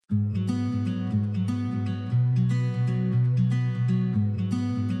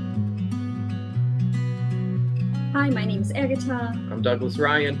Hi, my name is Agatha. I'm Douglas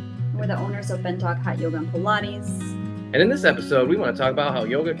Ryan. We're the owners of Bent Dog Hot Yoga and Pilates. And in this episode, we want to talk about how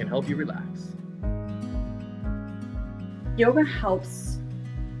yoga can help you relax. Yoga helps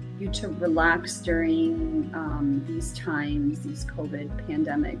you to relax during these times, these COVID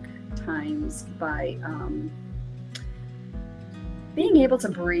pandemic times, by being able to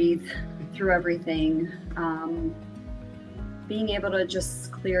breathe through everything, being able to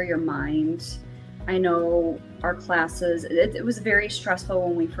just clear your mind. I know our classes, it was very stressful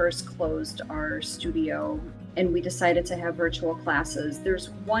when we first closed our studio and we decided to have virtual classes.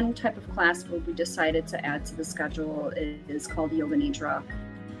 There's one type of class where we decided to add to the schedule. It is called Yoga Nidra.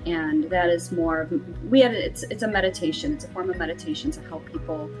 And that is more of, it's a meditation. It's a form of meditation to help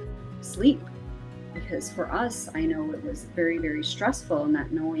people sleep. Because for us, I know it was very, very stressful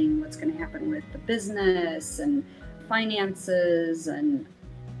not knowing what's going to happen with the business and finances and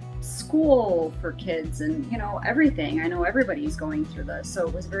school for kids and, everything. I know everybody's going through this. So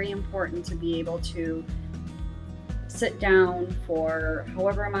it was very important to be able to sit down for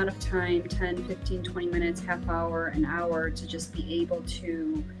however amount of time, 10, 15, 20 minutes, half hour, an hour, to just be able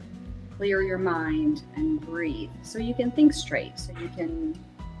to clear your mind and breathe so you can think straight, so you can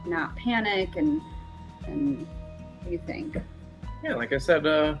not panic. And what do you think? Yeah, like I said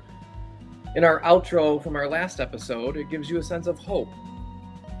in our outro from our last episode, it gives you a sense of hope,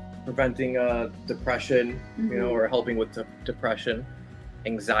 preventing depression, or helping with depression,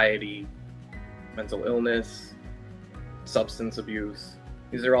 anxiety, mental illness, substance abuse.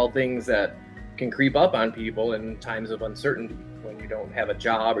 These are all things that can creep up on people in times of uncertainty. When you don't have a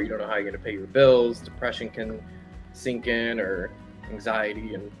job or you don't know how you're going to pay your bills, depression can sink in, or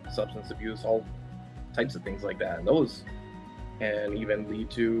anxiety and substance abuse, all types of things like that. And those can even lead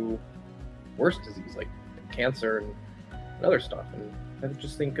to worse disease like cancer and other stuff. And I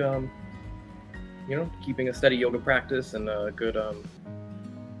just think, keeping a steady yoga practice and a good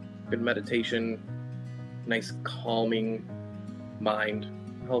meditation, nice calming mind,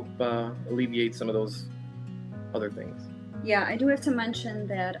 help alleviate some of those other things. Yeah, I do have to mention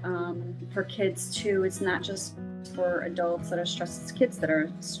that for kids too, it's not just for adults that are stressed, it's kids that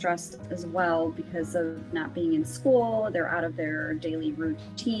are stressed as well because of not being in school. They're out of their daily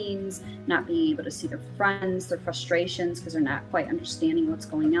routines, not being able to see their friends, their frustrations because they're not quite understanding what's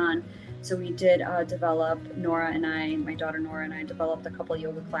going on. So we did develop, my daughter Nora and I developed a couple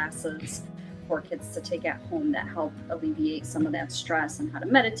yoga classes for kids to take at home that help alleviate some of that stress, and how to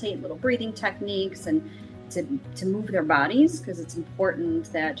meditate, little breathing techniques, and to move their bodies, because it's important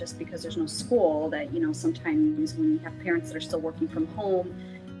that just because there's no school that, sometimes when you have parents that are still working from home,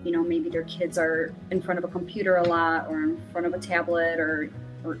 maybe their kids are in front of a computer a lot, or in front of a tablet, or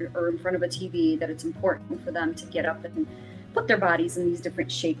in front of a TV, that it's important for them to get up and put their bodies in these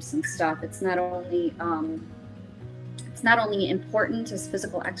different shapes and stuff. It's not only important as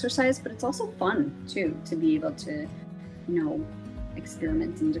physical exercise, but it's also fun too, to be able to,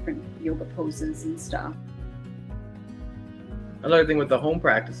 experiment in different yoga poses and stuff. Another thing with the home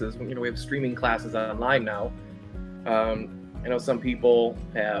practices, we have streaming classes online now. I know some people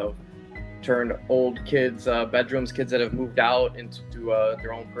have turned old kids' bedrooms, kids that have moved out, into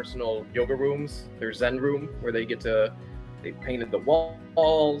their own personal yoga rooms, their Zen room, where they painted the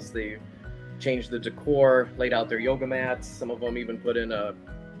walls, they changed the decor, laid out their yoga mats. Some of them even put in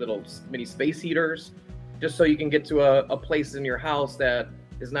little mini space heaters, just so you can get to a place in your house that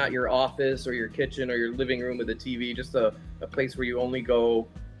is not your office or your kitchen or your living room with a TV, just a place where you only go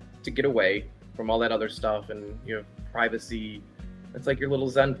to get away from all that other stuff, and you have privacy. It's like your little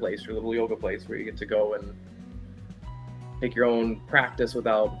Zen place, your little yoga place, where you get to go and take your own practice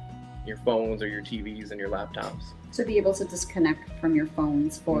without your phones or your TVs and your laptops. To be able to disconnect from your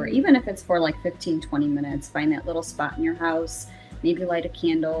phones for, even if it's for like 15, 20 minutes, find that little spot in your house, maybe light a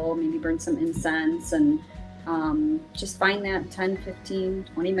candle, maybe burn some incense, and just find that 10, 15,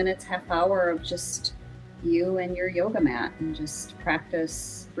 20 minutes, half hour of just you and your yoga mat, and just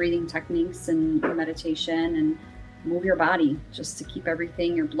practice breathing techniques and meditation, and move your body just to keep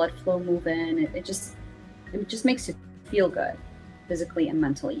everything, your blood flow moving. It just makes you feel good physically and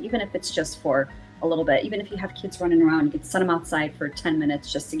mentally, even if it's just for a little bit. Even if you have kids running around, you can set them outside for 10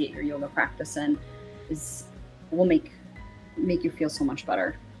 minutes just to get your yoga practice in. Will make you feel so much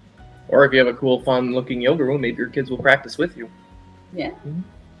better. Or if you have a cool, fun looking yoga room, maybe your kids will practice with you. Yeah.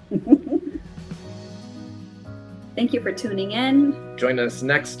 Thank you for tuning in. Join us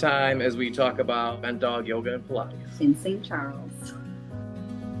next time as we talk about Bent Dog Yoga and Pilates in St. Charles.